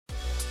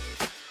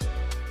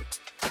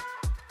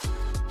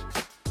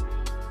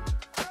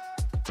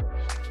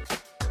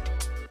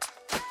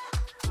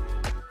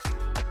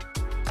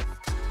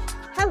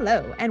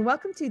Hello, and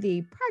welcome to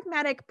the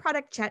Pragmatic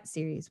Product Chat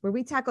series, where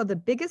we tackle the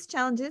biggest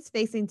challenges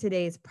facing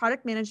today's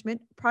product management,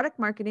 product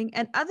marketing,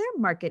 and other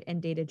market and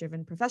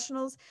data-driven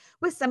professionals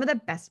with some of the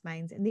best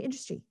minds in the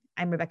industry.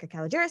 I'm Rebecca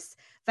Kalogeris,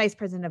 Vice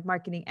President of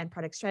Marketing and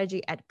Product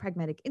Strategy at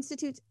Pragmatic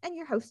Institute, and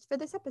your host for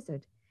this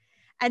episode.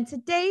 And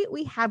today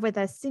we have with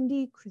us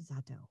Cindy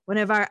Cruzato, one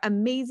of our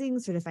amazing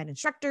certified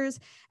instructors,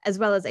 as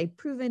well as a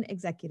proven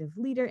executive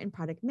leader in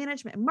product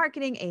management and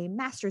marketing, a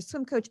master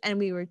swim coach, and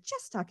we were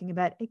just talking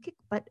about a kick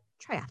butt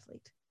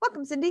triathlete.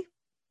 Welcome, Cindy.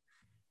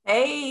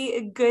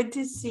 Hey, good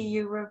to see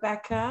you,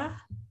 Rebecca.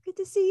 Good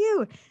to see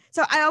you.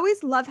 So I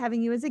always love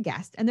having you as a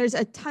guest, and there's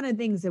a ton of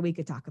things that we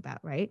could talk about,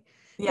 right?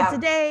 Yeah. But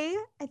today,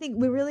 I think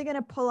we're really going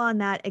to pull on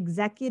that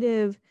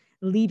executive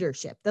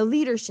leadership, the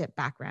leadership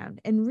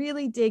background, and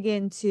really dig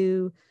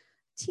into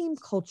team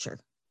culture,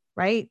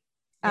 right?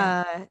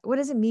 Yeah. What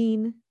does it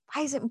mean?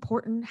 Why is it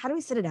important? How do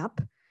we set it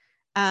up?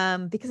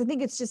 Because I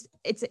think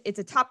it's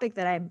a topic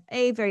that I'm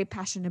very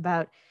passionate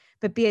about,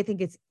 but B, I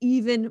think it's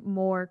even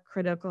more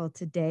critical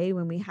today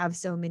when we have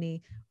so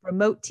many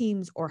remote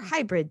teams or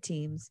hybrid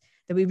teams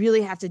that we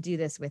really have to do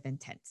this with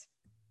intent.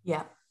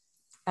 Yeah.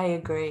 I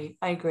agree.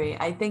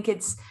 I think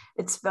it's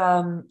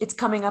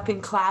coming up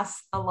in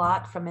class a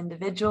lot from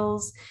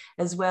individuals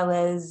as well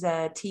as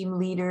team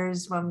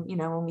leaders. When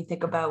we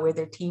think about where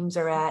their teams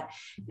are at,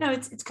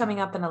 it's coming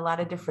up in a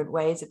lot of different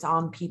ways. It's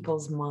on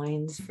people's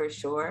minds for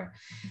sure.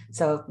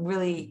 So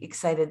really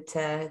excited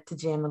to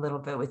jam a little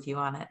bit with you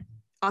on it.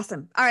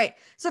 Awesome. All right.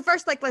 So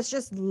first, let's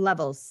just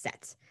level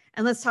set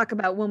and let's talk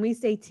about when we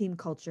say team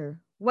culture,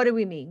 what do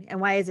we mean and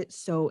why is it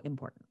so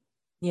important?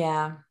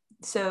 Yeah.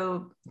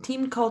 So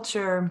team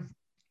culture,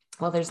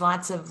 well, there's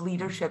lots of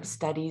leadership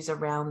studies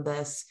around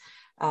this.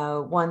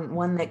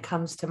 One that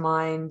comes to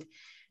mind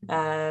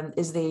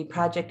is the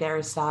Project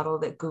Aristotle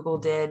that Google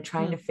did,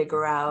 trying to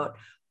figure out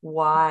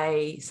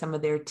why some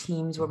of their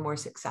teams were more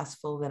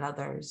successful than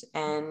others.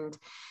 And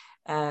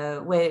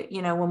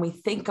when we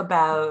think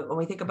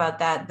about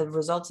that, the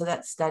results of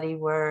that study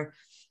were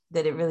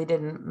that it really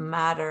didn't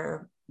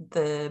matter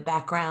the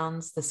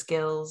backgrounds, the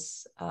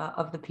skills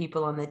of the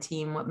people on the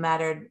team. What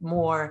mattered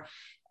more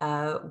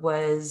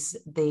was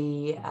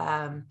the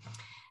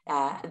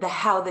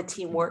how the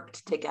team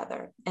worked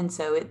together. And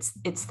so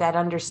it's that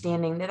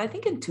understanding that I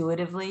think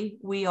intuitively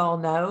we all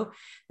know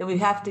that we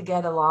have to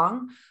get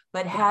along,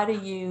 but how do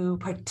you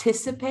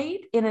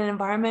participate in an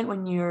environment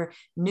when you're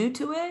new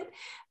to it?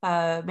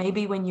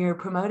 Maybe when you're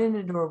promoted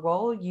into a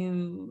role,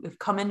 you have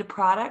come into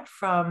product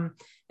from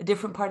a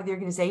different part of the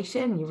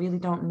organization, you really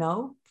don't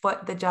know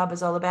what the job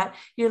is all about.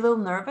 You're a little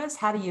nervous.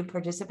 How do you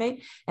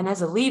participate? And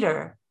as a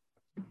leader,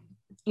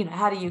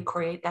 how do you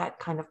create that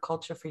kind of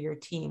culture for your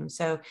team?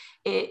 So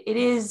it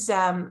is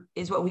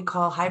what we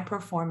call high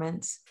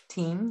performance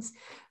teams.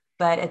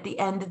 But at the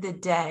end of the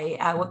day,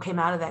 what came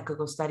out of that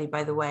Google study,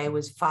 by the way,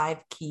 was 5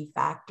 key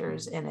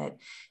factors in it.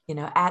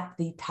 At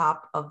the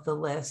top of the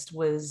list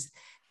was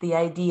the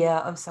idea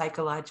of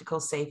psychological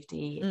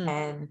safety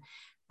and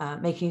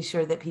making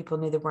sure that people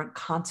knew there weren't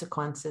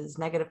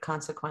negative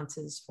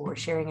consequences for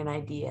sharing an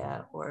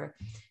idea or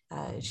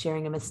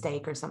sharing a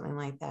mistake or something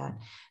like that.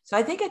 So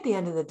I think at the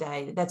end of the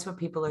day, that's what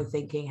people are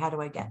thinking. How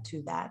do I get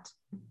to that?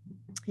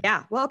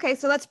 Yeah. Well, okay.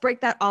 So let's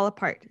break that all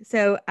apart.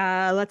 So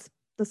let's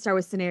start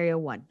with scenario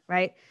 1,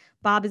 right?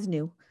 Bob is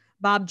new.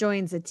 Bob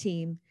joins a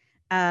team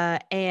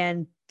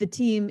and the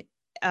team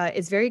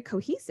is very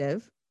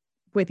cohesive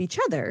with each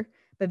other,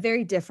 but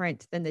very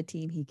different than the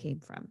team he came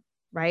from,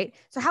 right?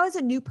 So how is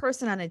a new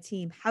person on a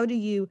team, how do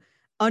you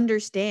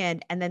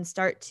understand and then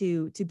start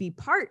to be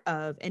part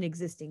of an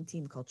existing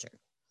team culture?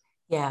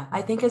 Yeah,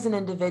 I think as an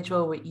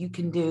individual, what you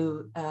can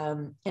do,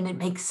 and it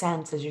makes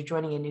sense as you're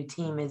joining a new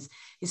team, is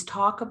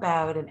talk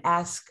about and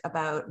ask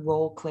about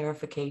role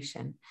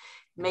clarification.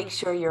 Make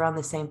sure you're on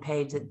the same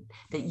page,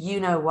 that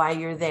you know why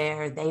you're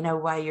there, they know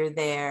why you're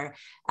there.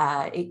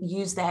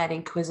 Use that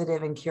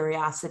inquisitive and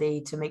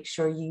curiosity to make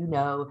sure you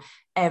know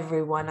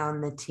everyone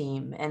on the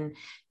team. And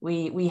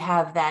we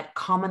have that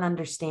common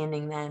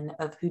understanding then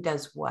of who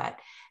does what.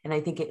 And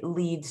I think it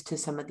leads to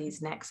some of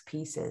these next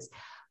pieces.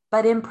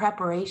 But in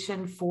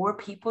preparation for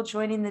people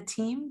joining the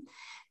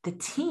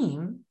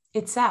team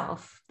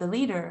itself, the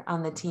leader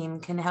on the team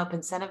can help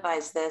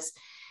incentivize this,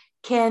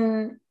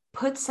 can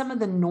put some of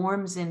the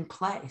norms in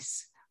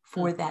place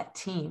for that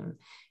team.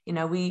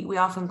 We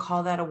often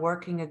call that a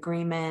working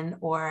agreement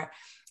or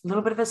a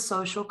little bit of a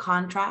social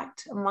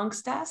contract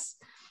amongst us.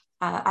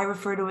 I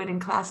refer to it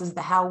in class as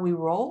the how we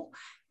roll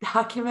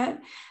document.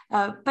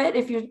 But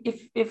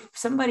if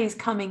somebody's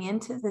coming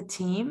into the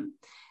team,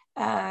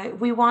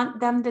 we want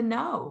them to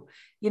know,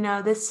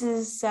 this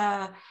is,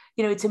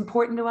 it's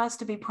important to us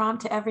to be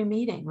prompt to every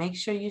meeting. Make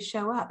sure you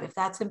show up. If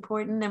that's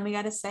important, then we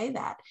got to say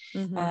that.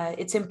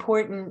 It's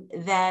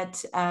important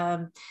that,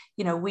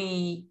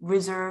 we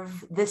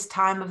reserve this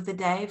time of the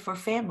day for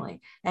family,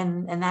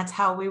 and that's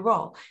how we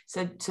roll.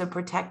 So to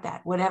protect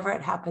that, whatever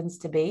it happens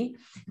to be,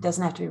 it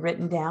doesn't have to be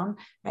written down,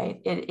 right?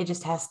 It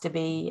just has to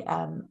be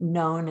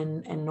known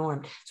and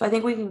normed. So I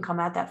think we can come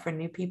at that for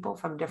new people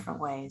from different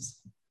ways.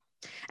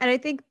 And I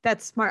think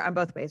that's smart on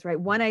both ways, right?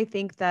 One, I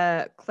think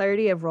the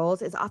clarity of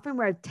roles is often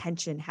where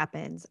tension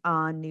happens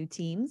on new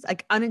teams,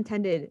 like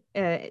unintended,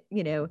 Yeah.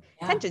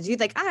 tensions. You're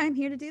like, I'm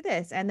here to do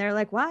this, and they're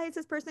like, why is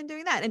this person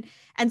doing that?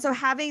 And so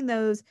having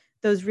those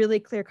really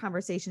clear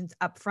conversations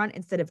up front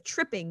instead of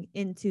tripping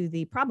into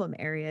the problem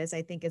areas,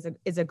 I think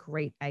is a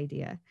great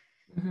idea.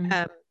 Mm-hmm.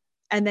 Um,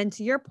 and then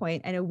to your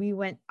point, I know we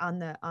went on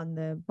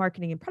the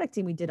marketing and product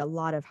team. We did a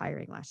lot of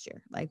hiring last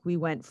year. Like we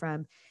went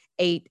from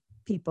 8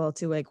 people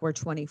to like we're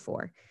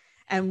 24.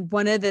 And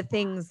one of the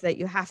things that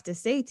you have to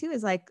say too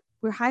is like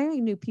we're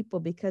hiring new people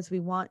because we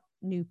want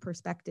new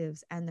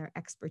perspectives and their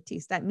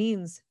expertise. That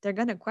means they're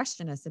going to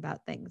question us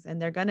about things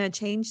and they're going to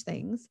change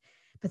things,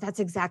 but that's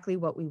exactly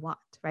what we want,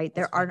 right?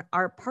 That's There right. are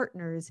our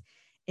partners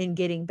in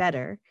getting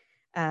better.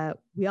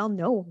 We all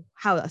know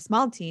how a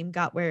small team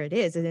got where it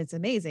is, and it's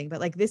amazing.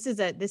 But like this is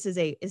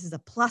a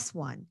plus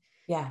one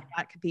Yeah.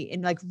 not compete,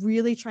 and like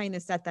really trying to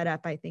set that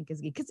up, I think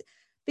is key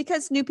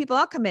because new people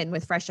all come in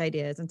with fresh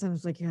ideas, and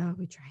sometimes like, yeah,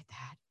 we tried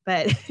that,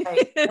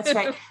 Right. That's but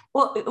right.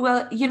 Well,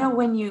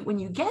 when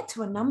you get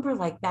to a number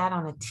like that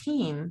on a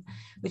team,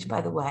 which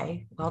by the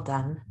way, well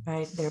done,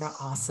 right? They're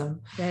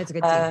awesome. that's a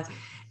good team.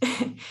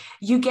 Uh,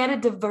 you get a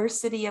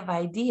diversity of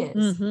ideas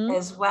Mm-hmm.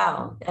 as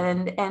well,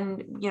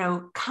 and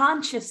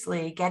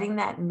consciously getting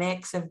that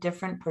mix of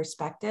different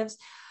perspectives.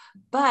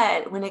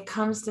 But when it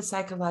comes to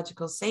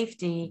psychological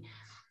safety,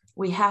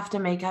 we have to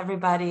make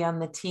everybody on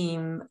the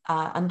team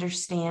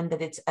understand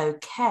that it's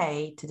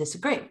okay to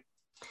disagree.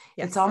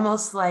 It's Yes.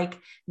 almost like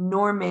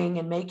norming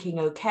and making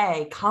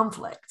okay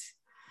conflict,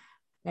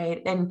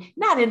 right? And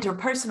not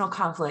interpersonal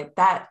conflict,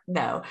 that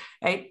no,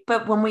 right?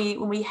 But when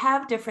we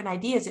have different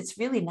ideas, it's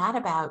really not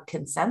about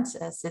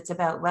consensus. It's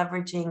about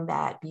leveraging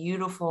that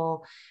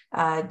beautiful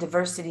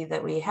diversity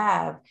that we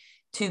have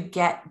to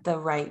get the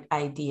right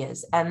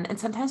ideas. And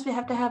sometimes we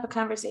have to have a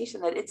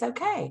conversation that it's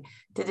okay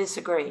to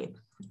disagree.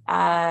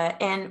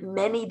 And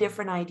many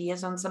different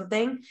ideas on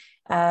something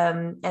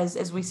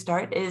as we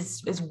start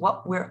is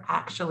what we're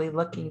actually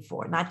looking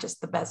for, not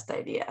just the best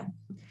idea.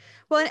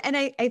 Well, and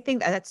I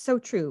think that's so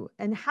true.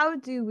 And how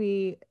do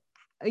we,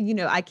 you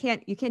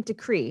can't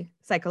decree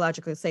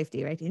psychological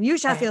safety, right? And you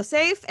shall Right. feel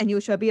safe and you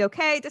shall be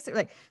okay. Just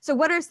like, so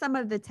what are some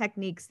of the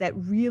techniques that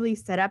really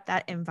set up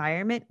that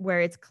environment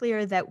where it's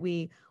clear that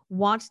we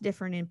want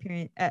differing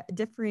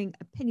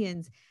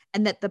opinions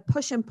and that the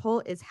push and pull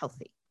is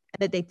healthy and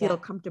that they feel Yeah.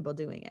 comfortable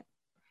doing it?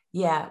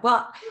 Yeah.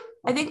 Well,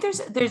 I think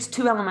there's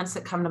two elements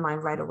that come to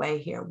mind right away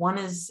here. One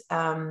is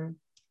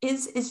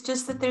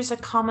just that there's a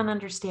common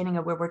understanding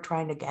of where we're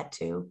trying to get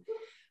to.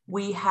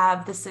 We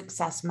have the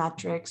success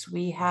metrics,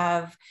 we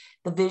have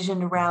the vision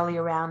to rally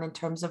around in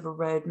terms of a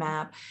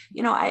roadmap.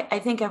 I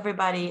think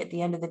everybody at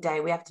the end of the day,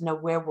 we have to know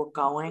where we're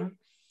going.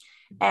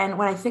 And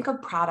when I think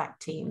of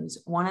product teams,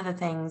 one of the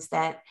things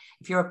that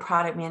if you're a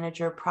product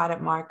manager,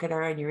 product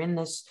marketer, and you're in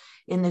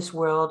this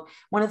world,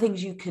 one of the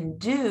things you can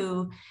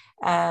do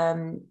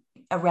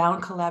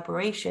around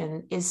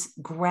collaboration is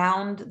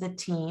ground the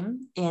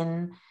team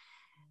in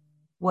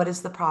what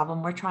is the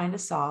problem we're trying to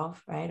solve,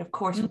 right? Of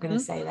course, we're going to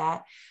Mm-hmm. say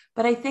that.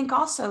 But I think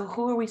also,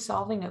 who are we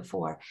solving it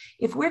for?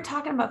 If we're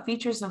talking about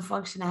features and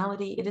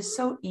functionality, it is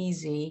so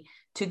easy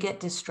to get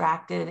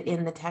distracted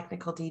in the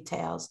technical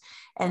details.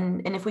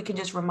 And if we can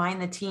just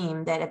remind the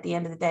team that at the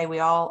end of the day, we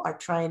all are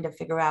trying to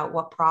figure out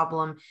what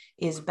problem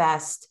is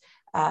best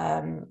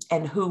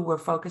and who we're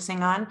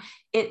focusing on,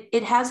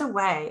 it has a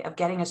way of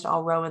getting us to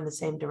all row in the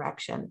same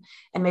direction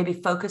and maybe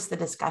focus the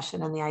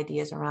discussion and the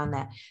ideas around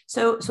that.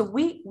 So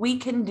we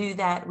can do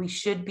that. We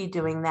should be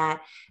doing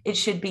that. It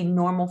should be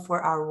normal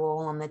for our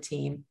role on the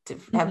team to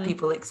have Mm-hmm.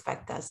 people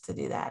expect us to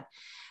do that.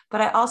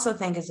 But I also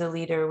think as a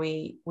leader,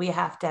 we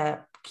have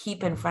to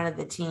keep in front of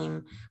the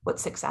team what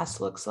success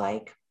looks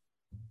like.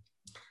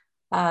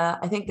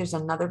 I think there's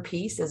another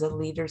piece as a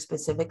leader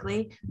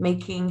specifically,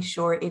 making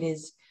sure it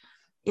is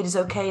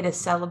okay to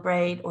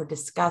celebrate or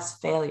discuss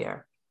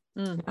failure.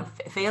 Mm.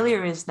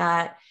 Failure is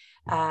not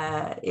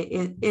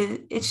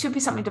it should be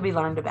something to be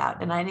learned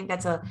about, and I think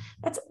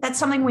that's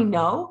something we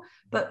know,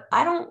 but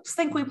I don't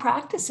think we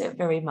practice it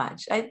very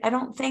much. I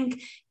don't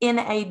think in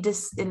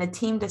a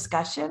team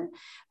discussion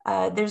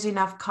there's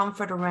enough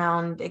comfort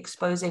around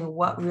exposing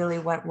what really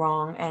went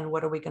wrong and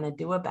what are we going to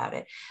do about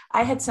it.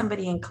 I had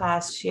somebody in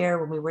class share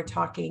when we were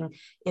talking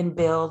in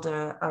build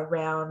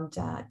around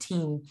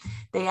team.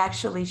 They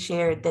actually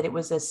shared that it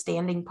was a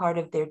standing part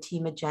of their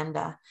team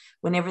agenda.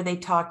 Whenever they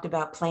talked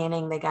about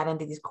planning, they got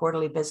into these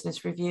quarterly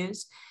business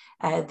reviews.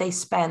 They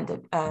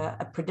spend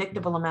a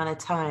predictable amount of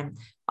time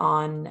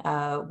on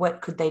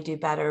what could they do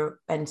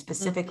better and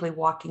specifically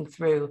walking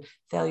through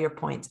failure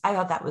points. I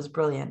thought that was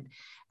brilliant.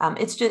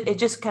 It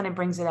just kind of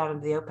brings it out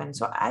into the open.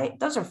 So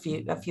those are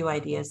a few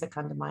ideas that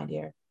come to mind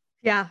here.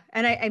 Yeah,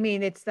 and I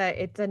mean it's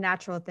a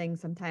natural thing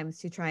sometimes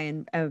to try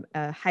and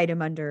hide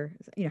them under,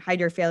 hide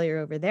your failure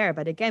over there.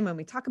 But again, when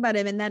we talk about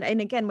it,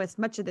 and again with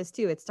much of this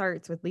too, it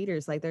starts with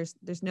leaders. Like there's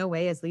no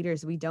way as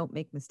leaders we don't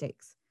make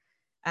mistakes,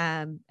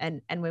 and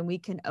when we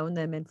can own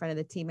them in front of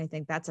the team, I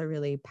think that's a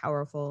really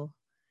powerful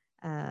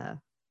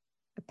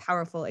a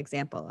powerful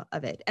example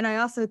of it. And I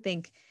also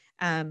think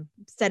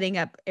setting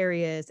up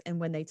areas and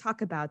when they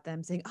talk about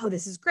them saying, oh,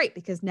 this is great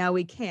because now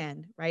we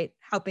can, right?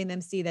 Helping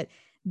them see that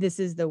this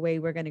is the way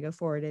we're going to go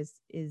forward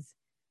is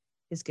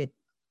good.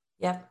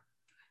 Yep.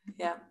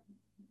 Yeah.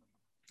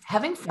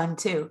 Having fun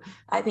too.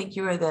 I think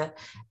you are the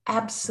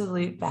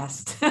absolute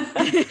best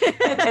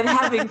at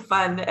having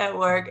fun at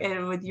work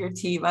and with your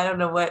team. I don't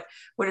know what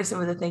are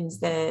some of the things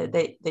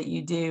that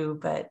you do,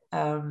 but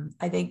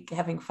I think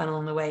having fun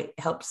along the way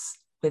helps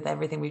with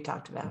everything we've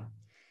talked about.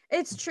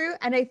 It's true.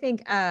 And I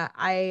think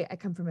I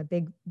come from a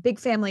big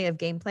family of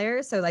game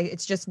players. So like,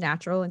 it's just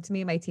natural. And to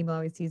me, my team will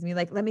always tease me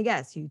like, let me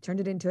guess, you turned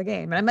it into a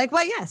game. And I'm like,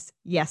 well,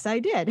 yes, I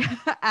did.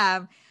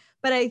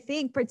 But I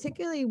think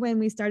particularly when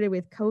we started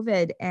with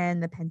COVID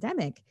and the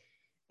pandemic,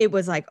 it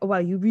was like, oh, wow,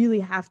 you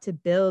really have to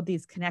build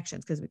these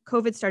connections because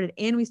COVID started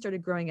and we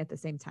started growing at the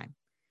same time.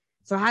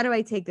 So how do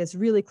I take this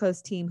really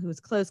close team who's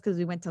close because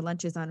we went to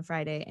lunches on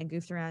Friday and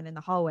goofed around in the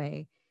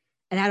hallway?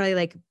 And how do I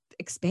like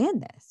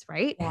expand this,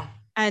 right? Yeah.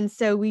 And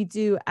so we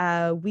do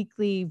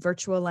weekly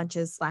virtual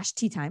lunches /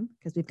 tea time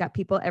because we've got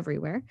people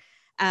everywhere.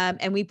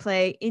 And we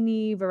play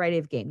any variety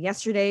of game.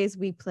 Yesterday's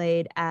we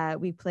played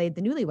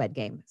the Newlywed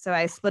Game. So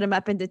I split them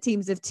up into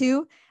teams of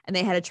 2 and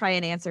they had to try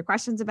and answer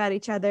questions about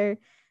each other.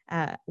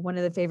 One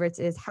of the favorites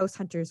is House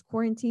Hunters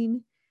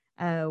Quarantine,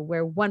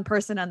 where one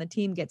person on the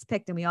team gets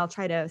picked and we all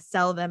try to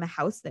sell them a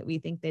house that we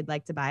think they'd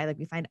like to buy. Like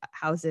we find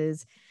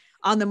houses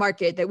on the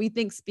market that we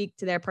think speak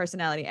to their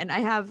personality. And I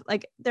have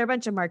they're a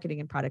bunch of marketing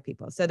and product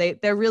people. So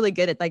they're really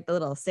good at like the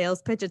little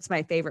sales pitch. It's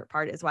my favorite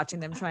part is watching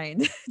them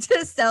trying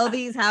to sell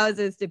these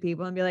houses to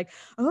people and be like,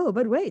 oh,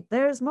 but wait,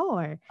 there's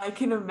more. I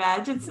can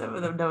imagine some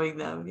of them knowing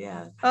them.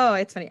 Yeah. Oh,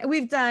 it's funny.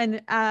 We've done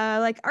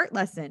like art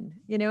lesson,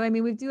 I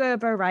mean, we do a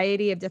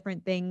variety of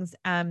different things,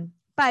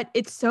 but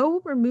it's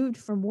so removed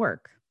from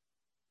work.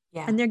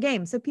 Yeah. And they're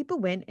games. So people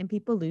win and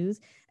people lose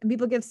and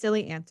people give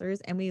silly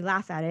answers and we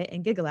laugh at it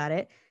and giggle at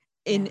it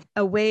in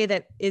a way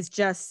that is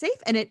just safe.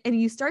 And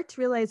you start to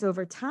realize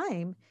over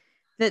time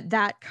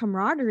that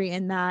camaraderie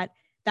and that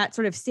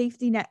sort of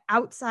safety net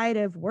outside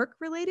of work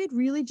related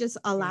really just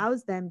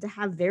allows them to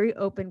have very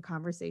open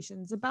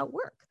conversations about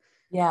work.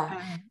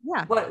 Yeah.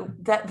 What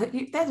that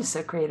is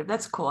so creative.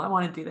 That's cool. I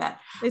want to do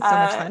that. It's so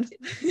much fun.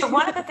 But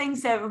one of the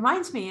things that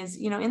reminds me is,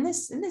 in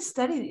this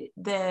study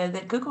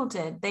that Google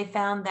did, they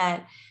found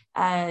that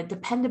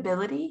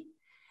dependability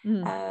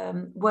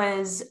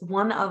was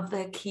one of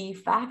the key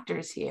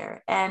factors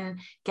here, and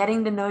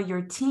getting to know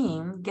your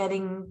team,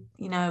 getting,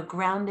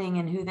 grounding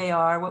in who they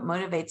are, what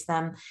motivates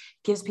them,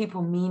 gives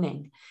people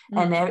meaning.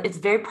 And it's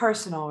very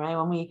personal, right?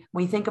 When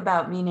we think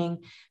about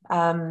meaning,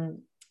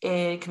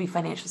 it could be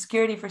financial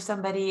security for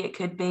somebody. It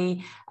could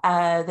be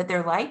that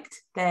they're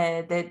liked,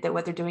 that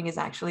what they're doing is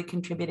actually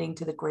contributing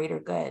to the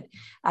greater good.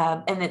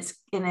 And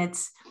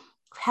it's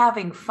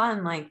having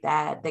fun like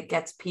that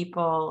gets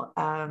people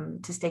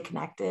to stay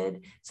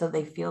connected so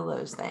they feel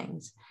those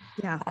things.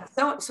 Yeah.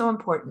 So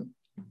important.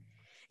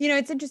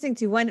 It's interesting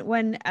too.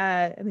 One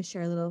let me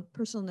share a little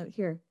personal note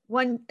here.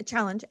 One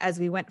challenge as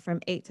we went from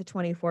 8 to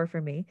 24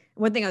 for me,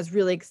 one thing I was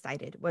really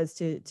excited was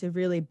to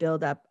really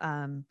build up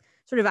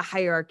sort of a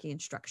hierarchy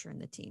and structure in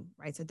the team,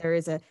 right? So there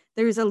is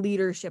a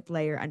leadership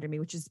layer under me,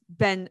 which has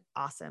been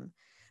awesome.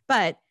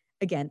 But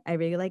again, I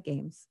really like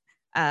games.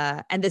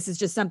 And this is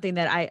just something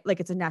that I like,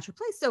 it's a natural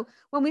place. So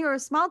when we were a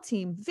small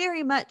team,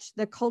 very much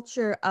the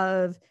culture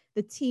of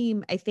the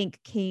team, I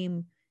think,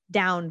 came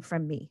down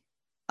from me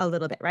a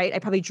little bit, right? I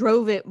probably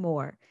drove it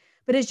more.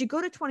 But as you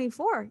go to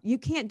 24, you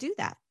can't do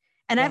that.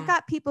 And I've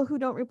got people who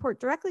don't report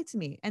directly to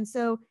me. And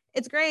so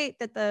it's great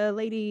that the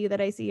lady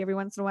that I see every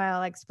once in a while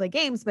likes to play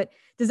games, but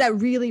does that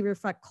really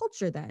reflect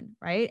culture then,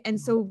 right? And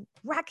so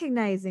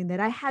recognizing that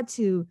I had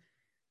to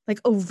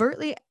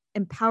overtly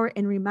empower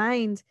and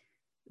remind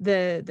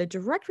the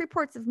direct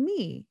reports of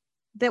me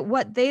that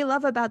what they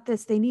love about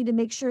this, they need to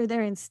make sure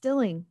they're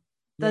instilling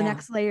the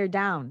next layer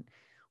down,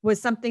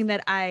 was something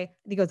that I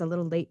think I was a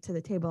little late to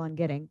the table on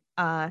getting,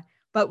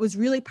 but was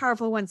really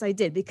powerful once I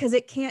did, because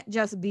it can't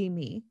just be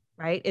me,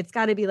 right? It's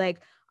got to be like,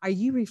 are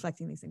you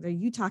reflecting these things? Are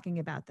you talking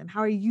about them?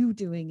 How are you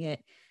doing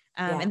it?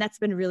 And that's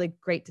been really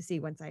great to see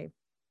once I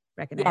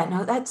recognize. Yeah,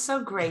 no, that's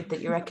so great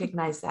that you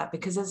recognize that,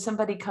 because as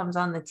somebody comes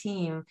on the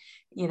team,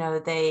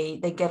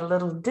 they get a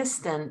little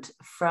distant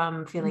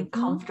from feeling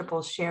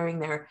comfortable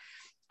sharing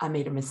I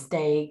made a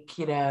mistake,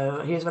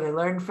 here's what I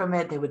learned from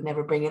it. They would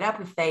never bring it up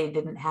if they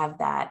didn't have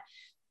that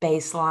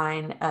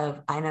baseline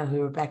of, I know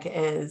who Rebecca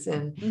is,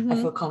 and I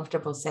feel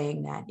comfortable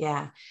saying that.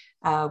 Yeah.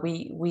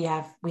 We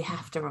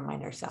have to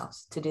remind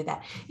ourselves to do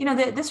that.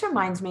 This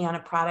reminds me on a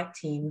product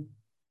team,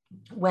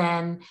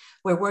 when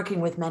we're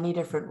working with many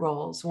different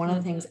roles, one of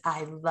the things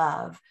I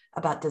love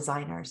about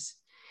designers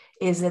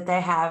is that they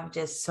have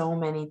just so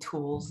many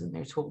tools in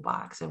their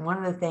toolbox. And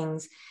one of the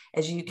things,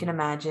 as you can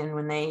imagine,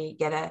 when they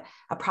get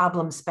a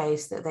problem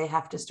space that they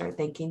have to start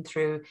thinking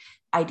through,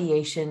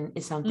 ideation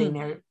is something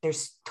they're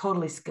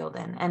totally skilled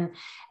in.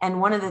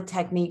 And one of the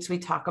techniques we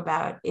talk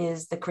about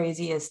is the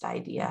craziest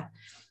idea.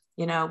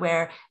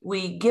 where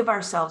we give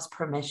ourselves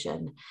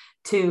permission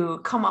to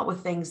come up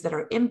with things that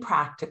are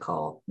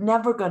impractical,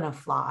 never going to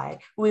fly.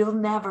 We'll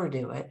never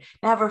do it,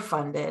 never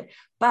fund it.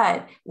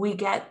 But we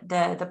get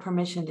the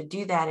permission to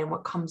do that. And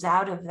what comes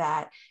out of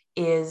that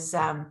is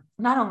not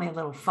only a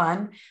little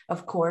fun,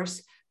 of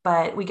course,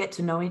 but we get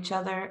to know each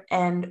other.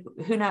 And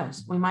who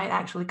knows, we might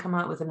actually come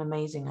out with an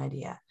amazing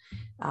idea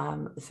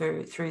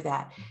through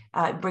that.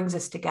 It brings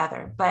us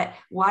together. But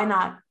why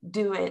not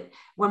do it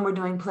when we're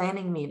doing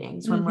planning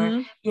meetings, when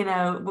we're,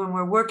 when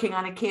we're working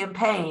on a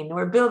campaign,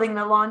 we're building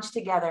the launch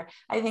together.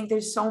 I think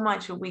there's so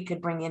much that we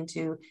could bring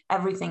into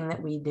everything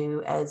that we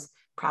do as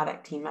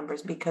product team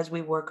members, because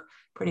we work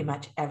pretty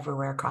much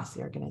everywhere across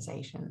the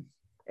organization.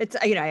 It's,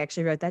 I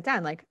actually wrote that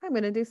down. Like, I'm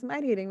going to do some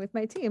ideating with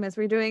my team as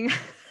we're doing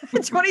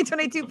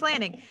 2022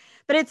 planning.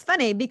 But it's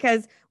funny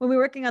because when we're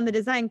working on the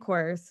design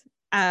course,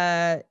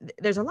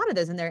 there's a lot of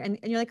those in there, and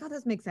you're like, oh,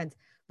 those make sense.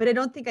 But I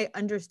don't think I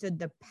understood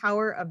the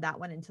power of that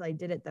one until I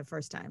did it the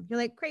first time. You're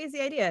like, crazy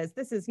ideas.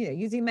 This is,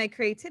 using my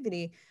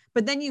creativity.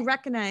 But then you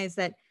recognize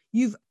that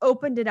you've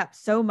opened it up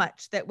so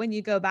much that when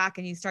you go back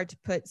and you start to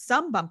put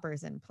some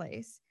bumpers in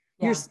place,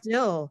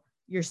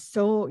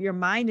 your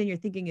mind and your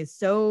thinking is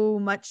so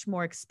much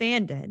more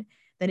expanded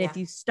than if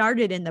you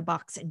started in the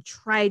box and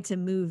tried to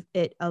move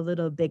it a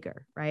little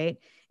bigger, right?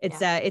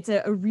 It's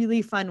a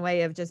really fun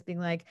way of just being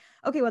like,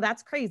 okay, well,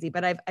 that's crazy,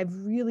 but I've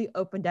really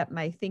opened up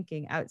my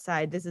thinking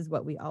outside. This is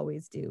what we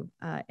always do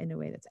in a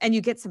way and you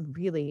get some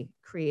really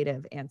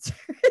creative answers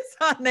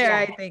on there,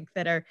 I think,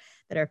 that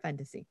are fun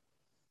to see.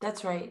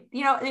 That's right.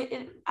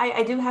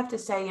 I do have to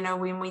say,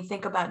 when we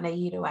think about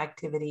NAHETO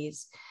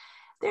activities,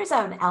 there's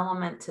an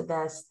element to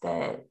this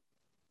that,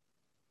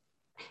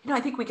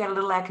 I think we get a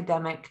little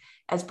academic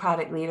as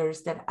product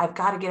leaders, that I've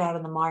got to get out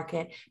in the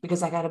market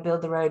because I got to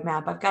build the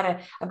roadmap. I've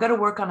got to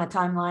work on a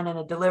timeline and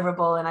a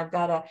deliverable, and I've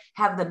got to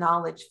have the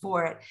knowledge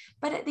for it.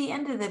 But at the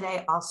end of the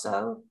day,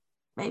 also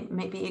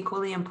maybe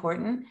equally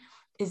important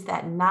is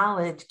that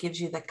knowledge gives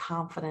you the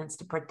confidence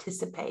to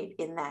participate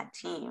in that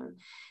team.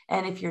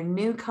 And if you're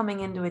new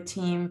coming into a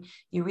team,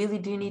 you really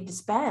do need to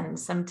spend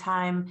some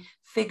time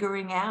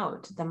figuring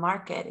out the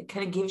market. It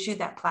kind of gives you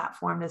that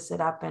platform to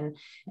sit up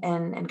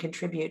and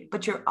contribute,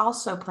 but you're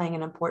also playing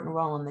an important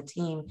role in the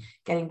team,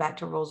 getting back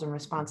to roles and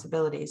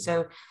responsibilities.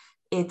 So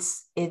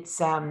it's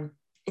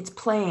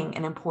playing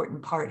an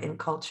important part in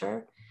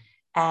culture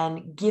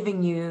and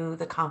giving you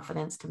the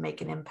confidence to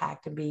make an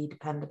impact and be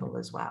dependable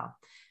as well.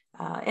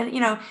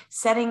 And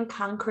setting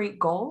concrete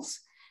goals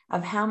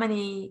of how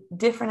many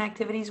different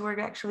activities we're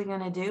actually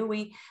going to do.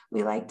 We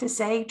like to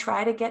say,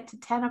 try to get to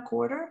 10 a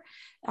quarter,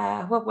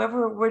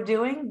 whatever we're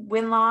doing,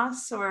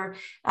 win-loss or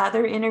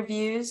other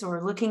interviews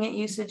or looking at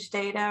usage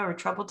data or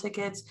trouble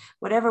tickets,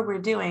 whatever we're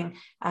doing,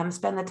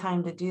 spend the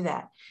time to do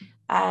that.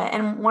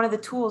 And one of the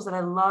tools that I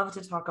love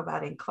to talk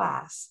about in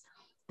class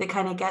that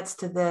kind of gets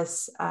to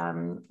this,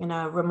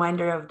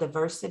 reminder of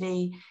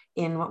diversity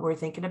in what we're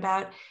thinking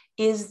about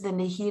is the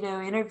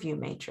NAHETO interview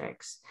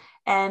matrix.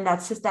 And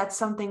that's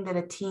something that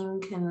a team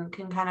can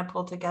kind of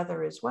pull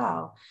together as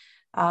well.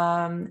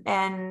 And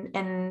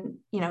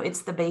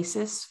it's the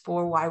basis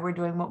for why we're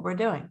doing what we're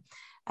doing,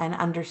 and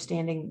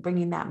understanding,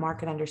 bringing that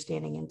market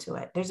understanding into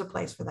it. There's a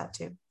place for that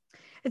too.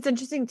 It's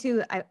interesting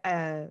too.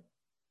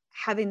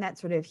 Having that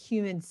sort of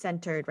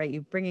human-centered, right? You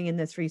bringing in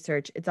this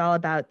research, it's all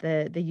about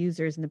the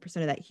users and the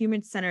persona. That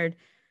human-centered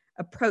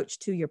approach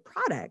to your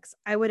products,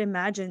 I would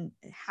imagine,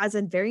 has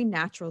a very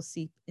natural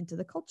seep into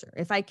the culture.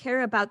 If I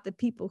care about the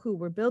people who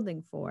we're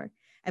building for,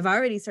 I've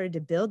already started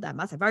to build that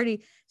muscle. I've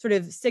already sort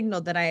of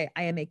signaled that I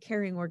am a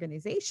caring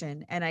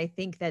organization. And I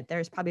think that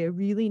there's probably a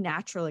really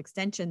natural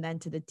extension then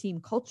to the team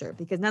culture,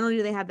 because not only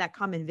do they have that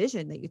common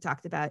vision that you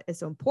talked about is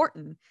so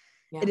important,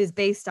 it is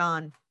based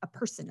on a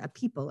person, a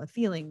people, a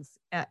feelings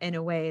in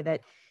a way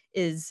that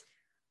is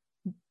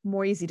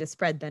more easy to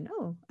spread than,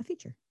 a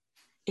feature.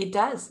 It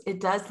does.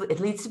 It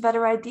leads to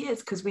better ideas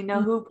because we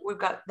know who we've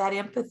got that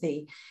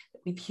empathy.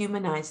 We've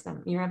humanized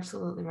them. You're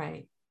absolutely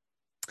right.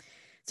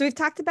 So we've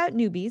talked about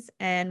newbies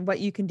and what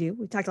you can do.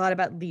 We've talked a lot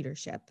about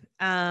leadership,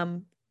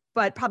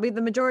 but probably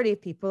the majority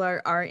of people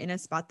are in a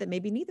spot that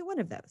maybe neither one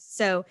of those.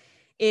 So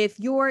if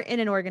you're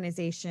in an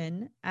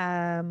organization,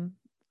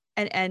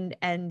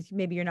 and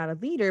maybe you're not a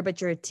leader,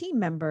 but you're a team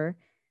member,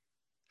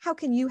 how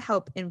can you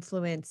help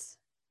influence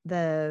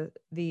the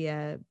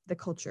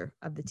culture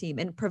of the team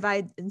and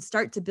provide and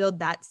start to build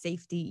that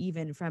safety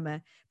even from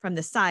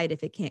the side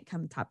if it can't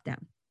come top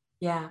down?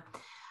 Yeah.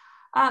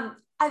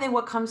 I think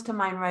what comes to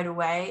mind right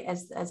away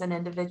as an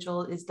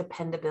individual is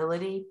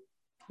dependability,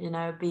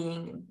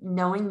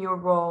 knowing your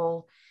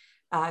role,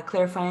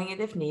 clarifying it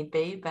if need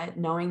be, but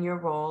knowing your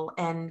role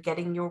and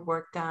getting your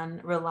work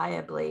done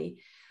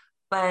reliably.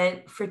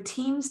 But for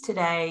teams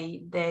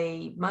today,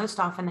 they most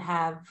often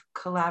have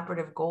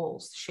collaborative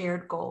goals,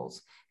 shared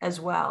goals as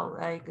well.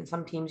 Like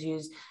some teams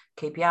use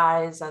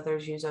KPIs,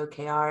 others use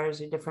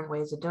OKRs, or different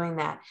ways of doing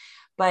that.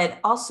 But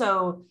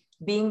also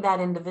being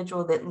that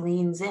individual that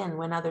leans in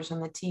when others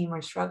on the team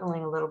are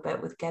struggling a little bit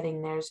with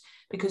getting theirs,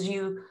 because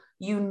you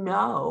you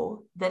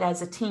know that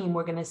as a team,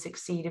 we're going to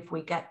succeed if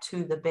we get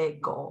to the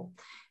big goal,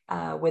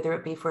 whether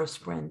it be for a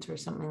sprint or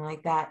something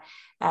like that.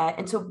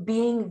 And so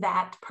being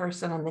that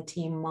person on the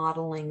team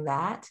modeling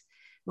that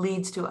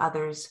leads to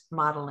others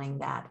modeling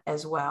that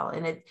as well.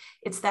 And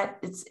it's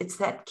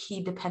that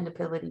key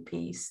dependability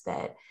piece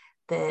that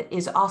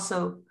is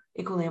also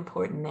equally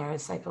important there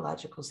as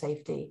psychological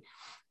safety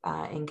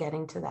in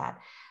getting to that.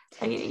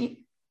 I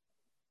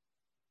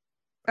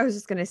was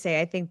just going to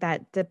say, I think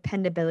that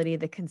dependability,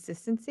 the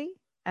consistency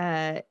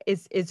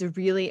is a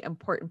really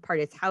important part.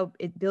 It's how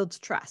it builds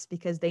trust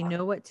because they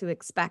know what to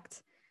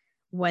expect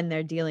when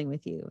they're dealing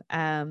with you.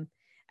 I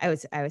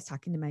was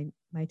talking to my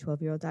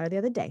 12-year-old daughter the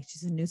other day.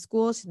 She's in a new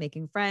school. She's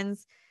making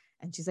friends.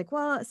 And she's like,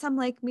 well, some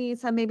like me,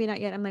 some maybe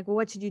not yet. I'm like, well,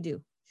 what should you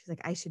do? She's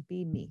like, I should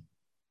be me.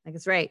 Like,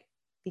 it's right.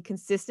 Be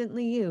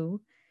consistently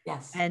you.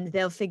 Yes. And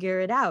they'll figure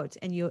it out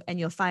and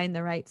you'll find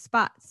the right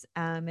spots.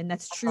 And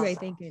that's true, I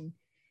think,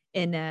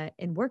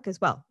 in work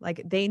as well.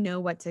 Like they know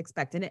what to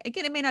expect. And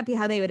again, it may not be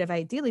how they would have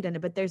ideally done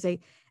it, but there's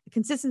a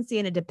consistency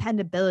and a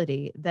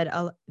dependability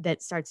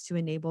that starts to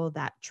enable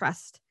that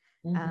trust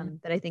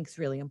that I think is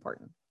really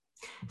important.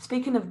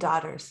 Speaking of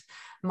daughters,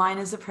 mine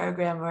is a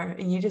programmer,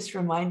 and you just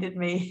reminded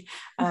me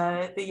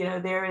that,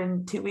 they're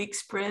in 2-week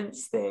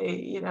sprints.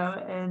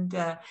 And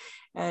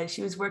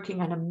she was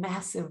working on a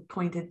massive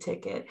pointed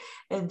ticket,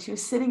 and she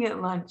was sitting at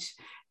lunch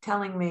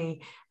telling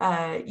me,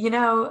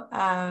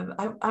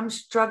 I'm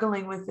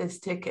struggling with this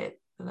ticket.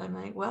 And I'm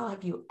like, well,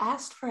 have you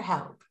asked for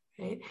help?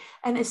 Right.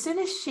 And as soon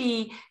as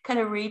she kind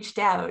of reached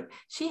out,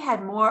 she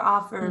had more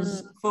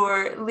offers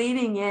for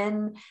leading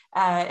in.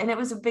 And it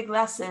was a big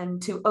lesson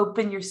to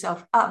open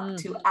yourself up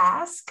to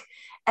ask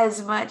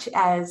as much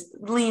as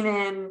lean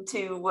in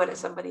to what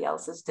somebody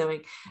else is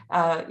doing.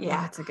 Yeah.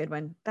 That's a good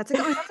one. That's a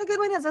good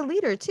one as a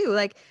leader too.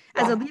 Like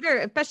as a leader,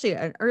 especially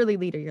an early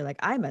leader, you're like,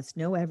 I must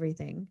know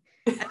everything.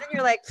 And then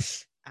you're like,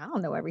 I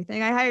don't know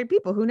everything. I hired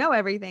people who know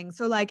everything.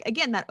 So like,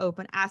 again, that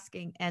open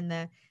asking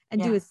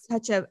do is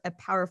such a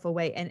powerful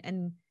way.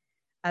 And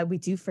we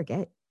do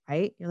forget,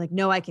 right? You're like,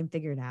 no, I can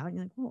figure it out. And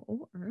you're like,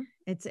 well, or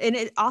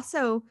it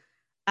also,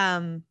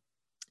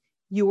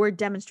 you're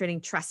demonstrating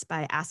trust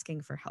by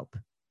asking for help,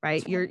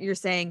 right? You're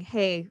saying,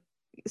 hey,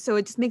 so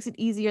it just makes it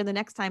easier the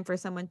next time for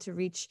someone to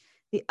reach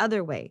the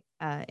other way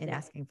in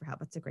asking for help.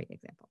 That's a great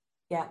example.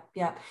 Yeah.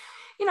 Yeah.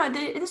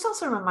 This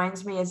also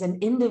reminds me as an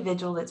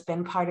individual that's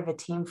been part of a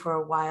team for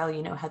a while,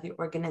 how the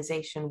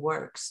organization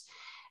works.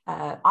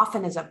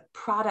 Often as a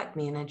product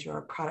manager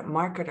or product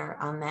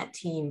marketer on that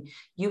team,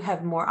 you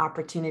have more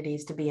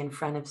opportunities to be in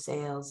front of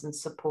sales and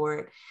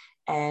support,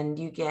 and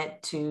you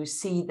get to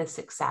see the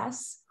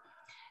success.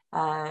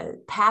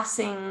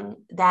 Passing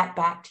that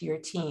back to your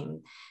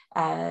team,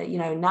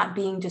 not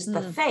being just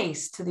the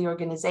face to the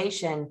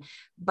organization,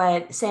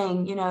 but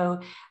saying,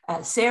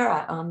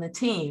 Sarah on the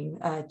team,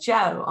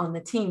 Joe on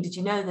the team, did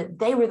you know that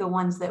they were the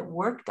ones that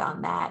worked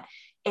on that?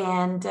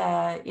 And,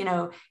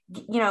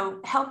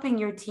 helping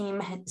your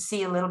team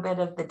see a little bit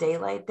of the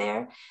daylight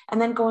there, and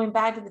then going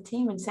back to the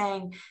team and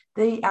saying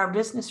our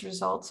business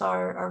results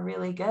are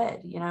really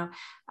good.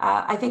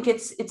 I think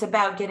it's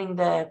about getting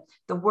the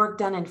work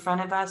done in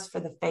front of us for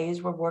the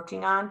phase we're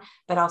working on,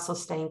 but also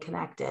staying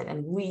connected.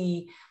 And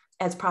we,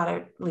 as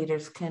product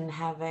leaders, can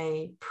have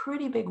a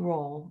pretty big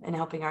role in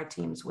helping our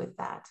teams with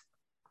that.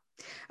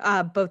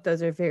 Both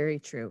those are very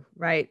true,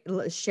 right?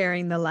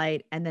 Sharing the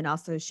light and then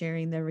also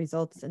sharing the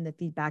results and the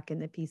feedback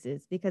and the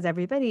pieces, because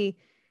everybody,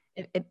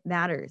 it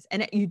matters.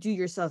 And you do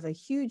yourself a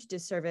huge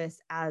disservice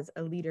as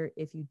a leader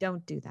if you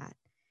don't do that.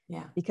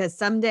 Yeah. Because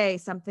someday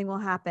something will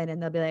happen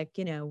and they'll be like,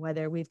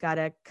 whether we've got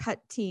to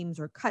cut teams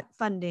or cut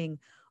funding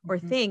or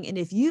thing. And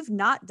if you've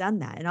not done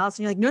that, and all of a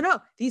sudden you're like, no,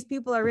 these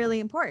people are really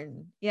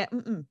important. Yeah.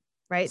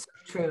 Right. So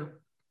true.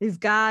 You've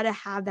got to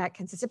have that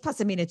consistent. Plus,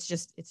 it's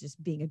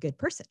just being a good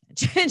person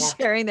and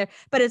sharing there.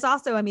 But it's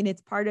also,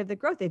 it's part of the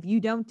growth. If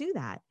you don't do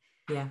that,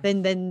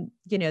 then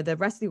the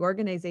rest of the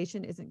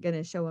organization isn't going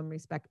to show them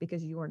respect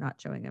because you are not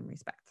showing them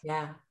respect.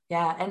 Yeah.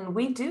 Yeah. And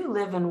we do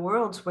live in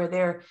worlds where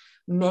there are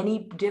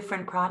many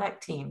different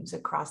product teams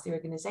across the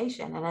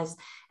organization. And as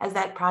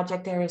that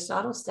Project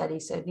Aristotle study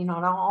said,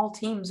 not all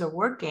teams are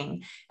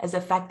working as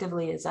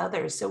effectively as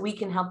others. So we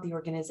can help the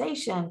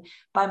organization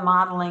by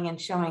modeling and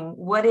showing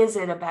what is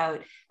it about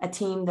a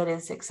team that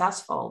is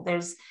successful.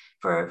 There's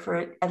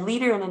for a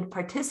leader and a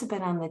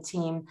participant on the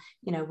team,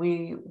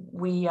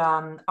 we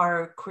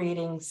are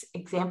creating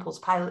examples,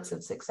 pilots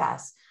of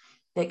success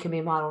that can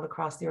be modeled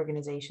across the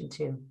organization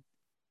too.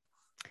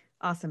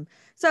 Awesome.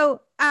 So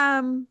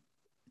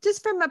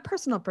just from a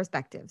personal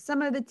perspective,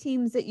 some of the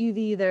teams that you've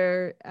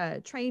either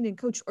trained and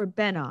coached or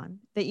been on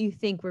that you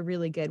think were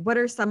really good, what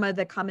are some of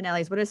the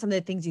commonalities? What are some of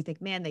the things you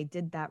think, man, they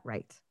did that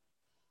right?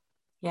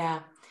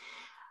 Yeah.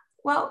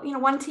 Well,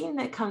 one team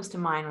that comes to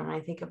mind when I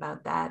think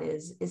about that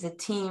is a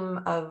team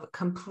of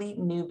complete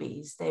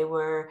newbies. They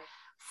were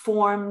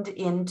formed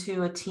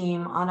into a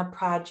team on a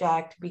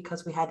project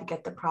because we had to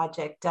get the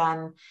project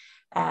done.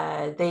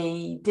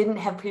 They didn't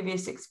have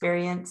previous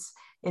experience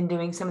in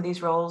doing some of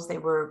these roles. They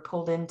were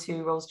pulled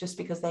into roles just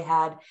because they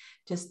had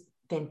just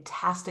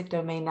fantastic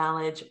domain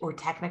knowledge or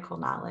technical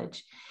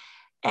knowledge.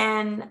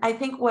 And I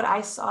think what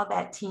I saw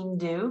that team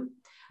do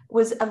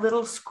was a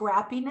little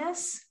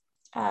scrappiness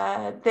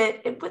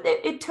that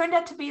it turned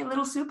out to be a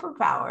little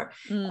superpower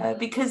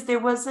because there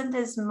wasn't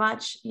as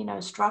much,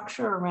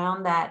 structure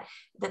around that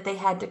they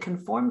had to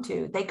conform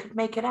to. They could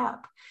make it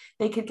up.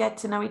 They could get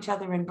to know each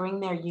other and bring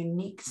their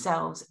unique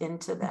selves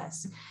into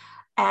this.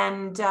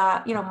 And,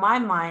 my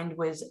mind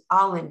was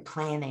all in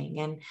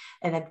planning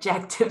and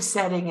objective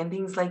setting and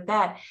things like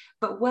that.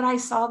 But what I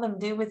saw them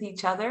do with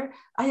each other,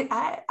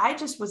 I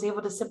just was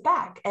able to sit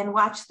back and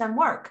watch them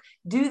work,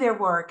 do their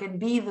work and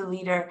be the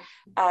leader.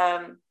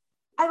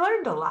 I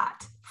learned a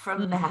lot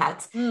from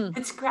that. And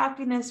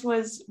scrappiness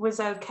was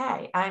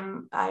okay. I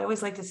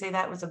always like to say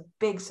that was a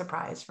big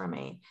surprise for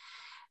me.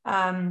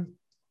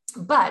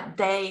 But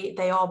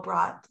they all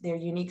brought their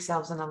unique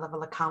selves and a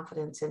level of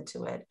confidence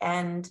into it.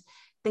 And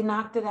they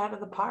knocked it out of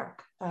the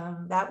park.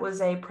 That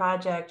was a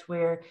project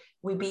where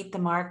we beat the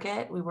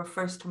market. We were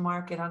first to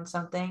market on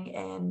something,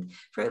 and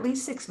for at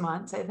least 6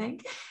 months, I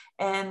think.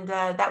 And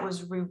that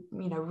was,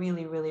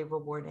 really, really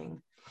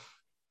rewarding.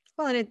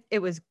 Well, and it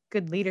was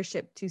good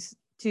leadership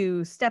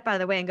to step out of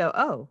the way and go,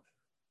 oh,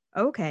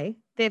 okay,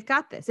 they've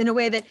got this, in a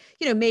way that,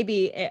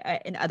 maybe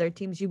in other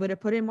teams you would have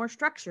put in more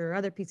structure or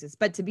other pieces,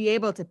 but to be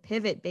able to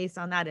pivot based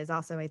on that is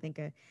also, I think,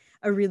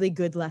 a really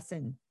good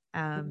lesson.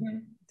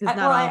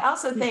 I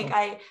also think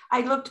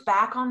I looked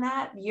back on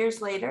that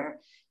years later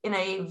in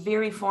a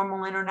very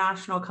formal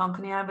international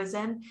company I was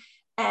in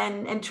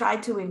and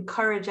tried to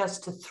encourage us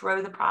to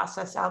throw the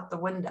process out the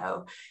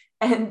window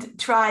and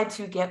try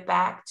to get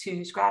back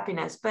to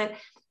scrappiness. But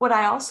what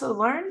I also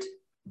learned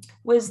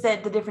was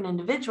that the different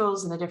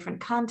individuals and the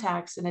different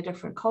contexts in a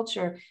different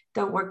culture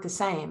don't work the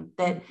same,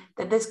 that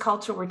this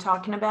culture we're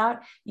talking about,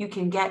 you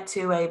can get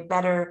to a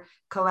better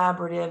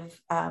collaborative,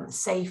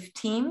 safe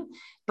team,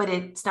 but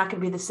it's not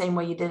going to be the same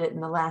way you did it in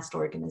the last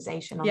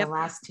organization on the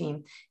last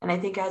team. And I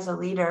think as a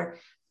leader,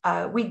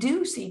 we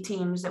do see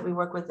teams that we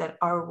work with that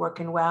are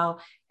working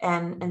well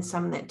and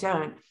some that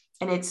don't.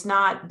 And it's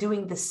not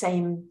doing the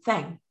same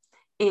thing.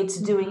 It's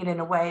doing it in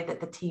a way that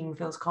the team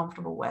feels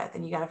comfortable with,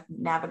 and you got to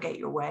navigate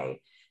your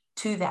way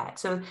to that.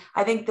 So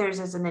I think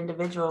as an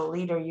individual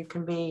leader, you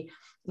can be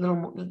a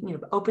little,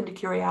 open to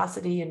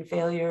curiosity and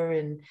failure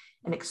and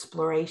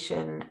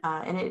exploration.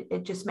 And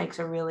it just makes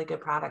a really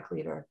good product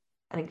leader,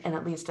 and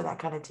it leads to that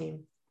kind of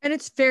team. And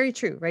it's very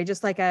true, right?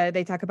 Just like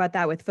they talk about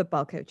that with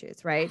football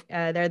coaches, right?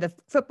 They're the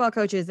football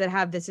coaches that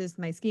have, this is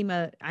my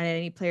schema, I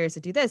need players to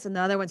do this. And the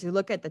other ones who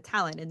look at the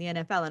talent in the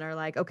NFL and are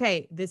like,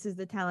 okay, this is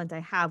the talent I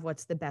have.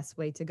 What's the best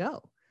way to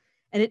go?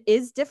 And it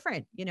is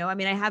different.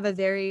 I have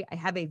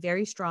a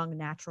very strong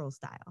natural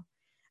style,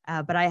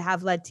 but I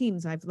have led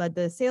teams. I've led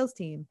the sales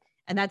team,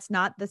 and that's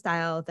not the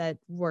style that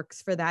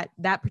works for that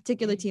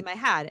particular team I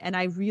had. And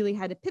I really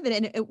had to pivot.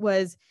 And it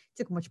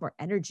took much more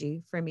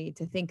energy for me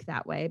to think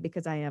that way,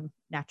 because I am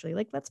naturally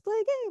like, let's play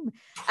a game.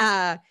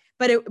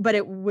 But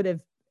it would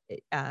have,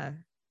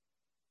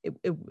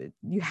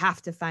 you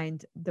have to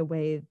find the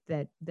way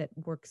that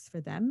works for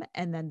them.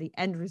 And then the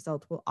end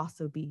result will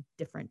also be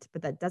different,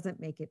 but that doesn't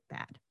make it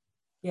bad.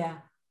 Yeah.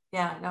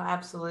 No,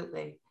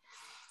 absolutely.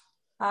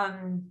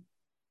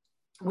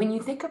 When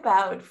you think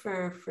about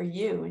for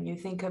you, when you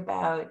think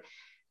about,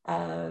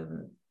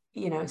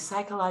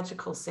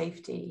 psychological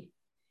safety,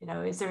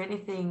 is there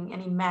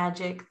any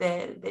magic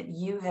that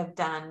you have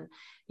done,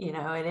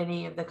 at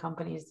any of the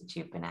companies that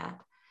you've been at,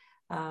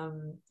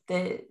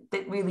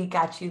 that really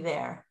got you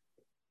there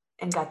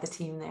and got the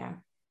team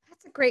there?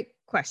 That's a great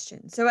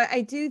question. So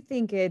I do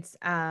think it's,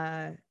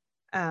 I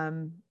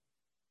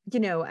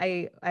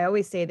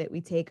always say that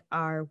we take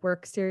our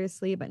work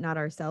seriously, but not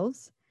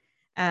ourselves.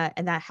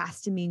 And that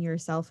has to mean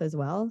yourself as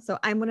well. So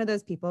I'm one of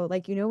those people,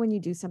 like, when you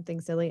do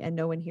something silly and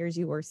no one hears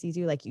you or sees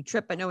you, like you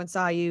trip but no one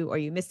saw you, or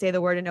you missay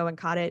the word and no one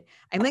caught it.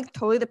 I'm like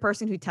totally the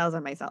person who tells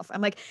on myself.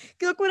 I'm like,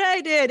 look what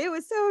I did. It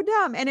was so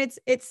dumb. And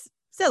it's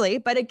silly,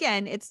 but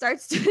again, it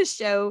starts to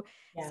show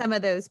some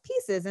of those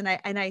pieces. And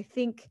I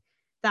think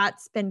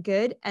that's been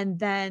good. And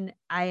then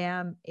I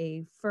am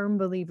a firm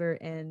believer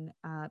in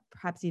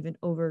perhaps even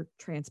over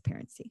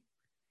transparency.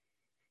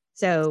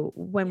 So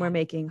when we're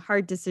making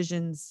hard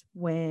decisions,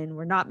 when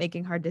we're not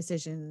making hard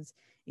decisions,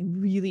 I'm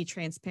really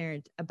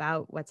transparent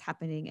about what's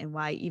happening and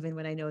why, even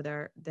when I know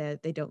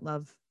they don't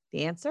love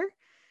the answer.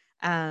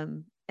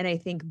 And I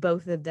think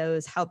both of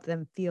those help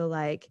them feel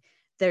like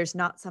there's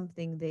not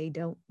something they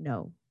don't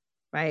know,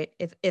 right?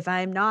 If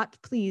I'm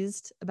not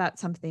pleased about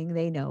something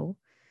they know,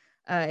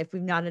 if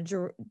we've not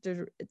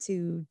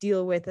to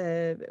deal with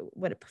a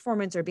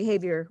performance or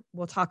behavior,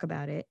 we'll talk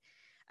about it.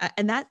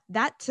 And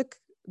that took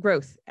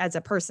growth as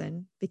a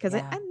person, because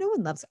I no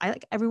one loves, I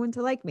like everyone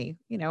to like me,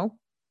 I'm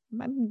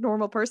a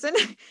normal person.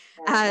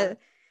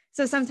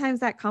 So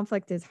sometimes that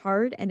conflict is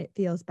hard and it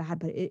feels bad,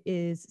 but it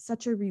is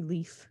such a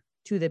relief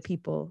to the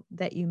people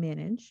that you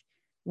manage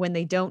when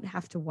they don't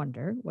have to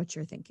wonder what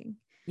you're thinking.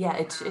 Yeah,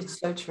 it's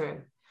so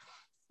true.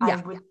 I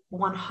would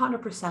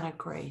 100%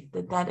 agree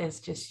that is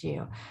just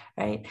you,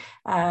 right?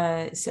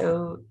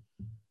 So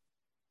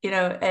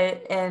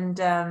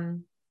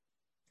and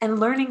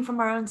learning from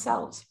our own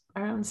selves,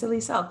 our own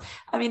silly self.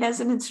 I mean, as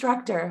an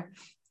instructor,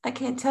 I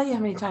can't tell you how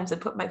many times I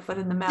put my foot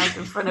in the mouth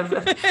in front of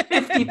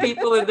 50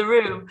 people in the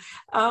room.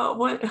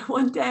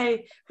 One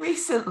day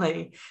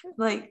recently,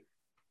 like,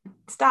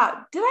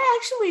 stop, did I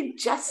actually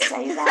just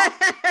say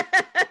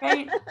that?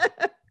 Right?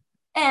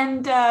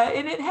 And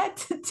it had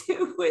to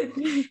do with,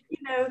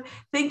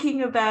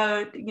 thinking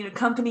about,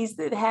 companies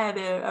that had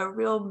a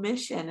real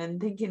mission,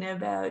 and thinking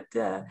about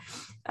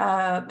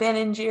Ben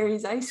and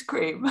Jerry's ice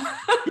cream.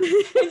 And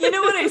you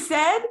know what I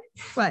said?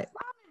 What?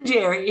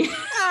 Jerry.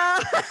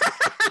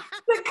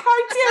 The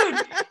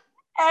cartoon.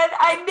 And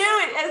I knew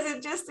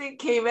it as it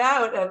came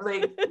out. I'm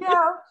like,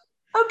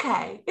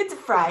 okay, it's a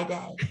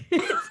Friday.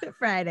 It's a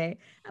Friday.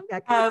 I've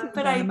got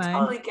but I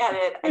totally get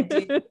it.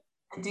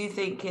 I do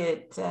think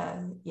it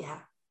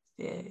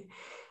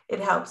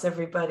helps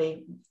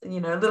everybody, a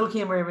little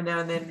humor every now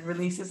and then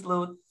releases a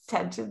little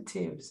tension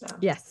too. So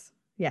yes.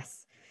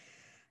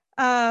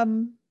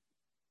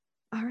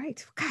 All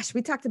right. Gosh,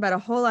 we talked about a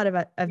whole lot of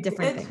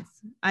different things.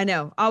 I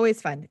know,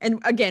 always fun. And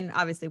again,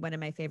 obviously one of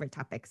my favorite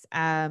topics.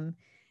 And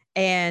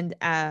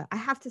I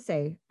have to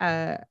say,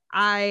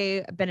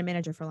 I've been a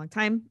manager for a long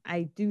time.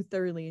 I do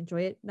thoroughly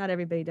enjoy it. Not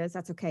everybody does.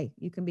 That's okay.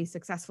 You can be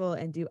successful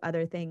and do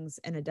other things,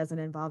 and it doesn't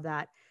involve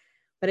that.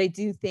 But I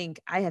do think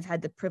I have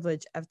had the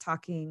privilege of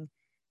talking,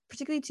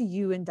 particularly to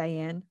you and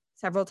Diane,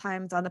 several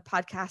times on the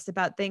podcast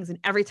about things. And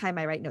every time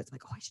I write notes, I'm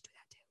like, oh, I should do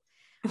that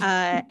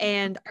too.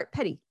 And Art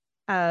Petty,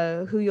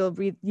 who you'll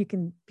read,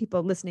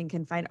 people listening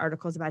can find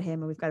articles about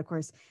him. And we've got, of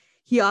course,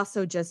 he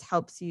also just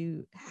helped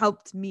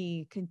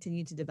me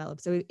continue to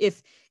develop. So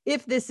if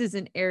this is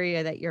an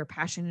area that you're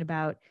passionate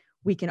about,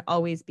 we can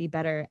always be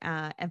better.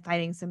 And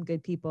finding some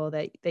good people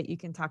that you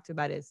can talk to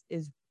about is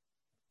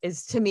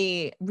to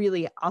me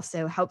really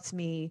also helps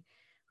me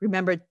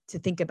remember to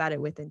think about it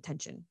with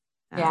intention.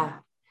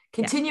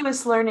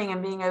 Continuous learning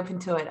and being open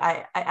to it.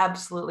 I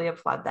absolutely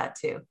applaud that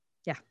too.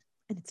 Yeah.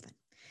 And it's fun.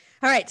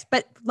 All right.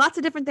 But lots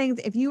of different things.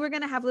 If you were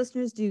going to have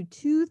listeners do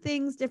 2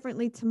 things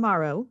differently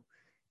tomorrow,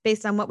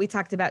 based on what we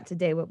talked about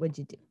today, what would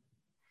you do?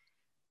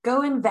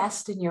 Go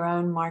invest in your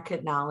own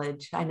market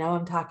knowledge. I know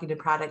I'm talking to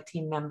product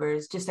team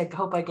members. I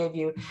hope I gave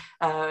you,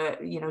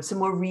 some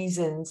more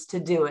reasons to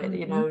do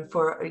it,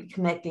 for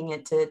connecting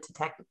it to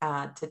tech,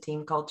 to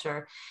team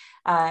culture.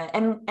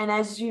 And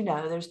as you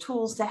know, there's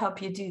tools to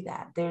help you do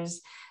that.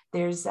 There's the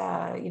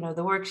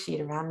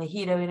worksheet around the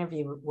Hedo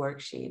interview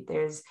worksheet.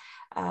 There's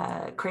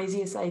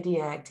craziest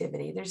idea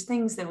activity. There's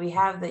things that we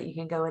have that you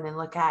can go in and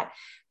look at,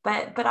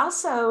 but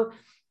also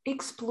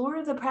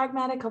explore the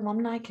Pragmatic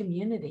alumni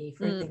community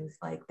for things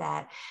like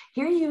that.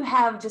 Here you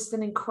have just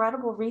an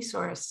incredible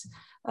resource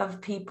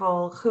of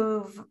people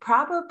who've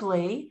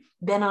probably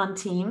been on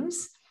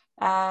teams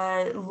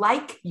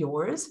like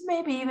yours,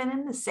 maybe even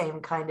in the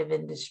same kind of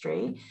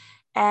industry,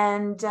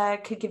 and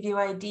could give you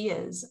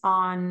ideas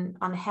on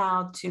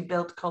how to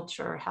build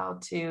culture, how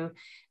to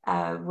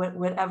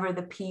whatever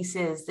the piece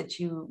is that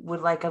you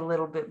would like a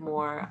little bit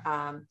more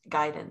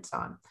guidance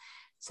on.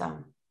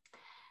 So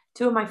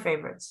 2 of my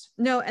favorites.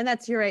 No, and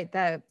you're right.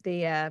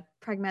 The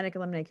Pragmatic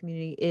alumni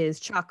community is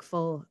chock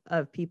full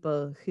of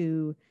people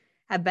who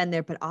have been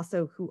there, but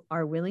also who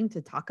are willing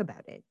to talk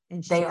about it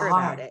and share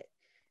about it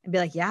and be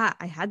like, yeah,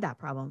 I had that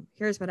problem.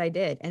 Here's what I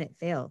did and it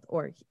failed.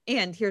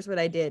 And here's what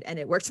I did and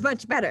it works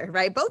much better,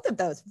 right? Both of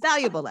those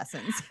valuable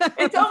lessons.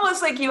 It's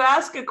almost like you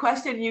ask a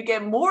question, you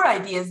get more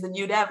ideas than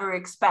you'd ever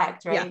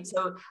expect, right? Yeah.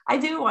 So I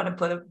do want to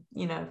put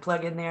a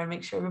plug in there and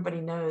make sure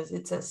everybody knows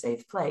it's a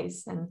safe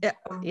place and a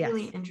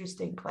really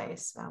interesting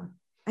place. So.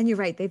 And you're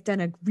right. They've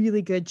done a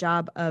really good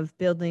job of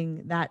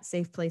building that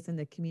safe place in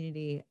the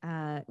community,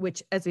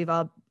 which, as we've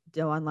all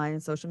done online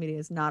and social media,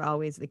 is not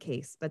always the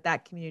case, but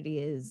that community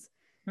is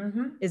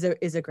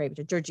a great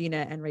job.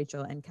 Georgina and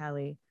Rachel and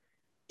Callie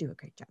do a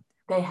great job.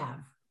 They have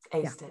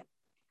aced it.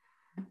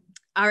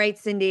 All right,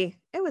 Cindy,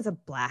 it was a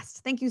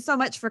blast. Thank you so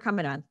much for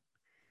coming on.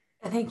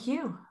 Thank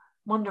you.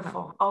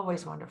 Wonderful.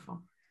 Always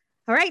wonderful.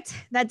 All right.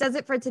 That does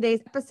it for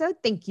today's episode.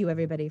 Thank you,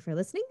 everybody, for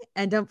listening.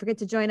 And don't forget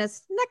to join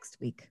us next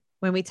week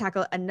when we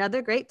tackle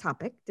another great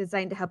topic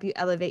designed to help you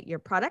elevate your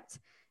product,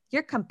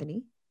 your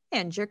company,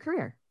 and your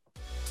career.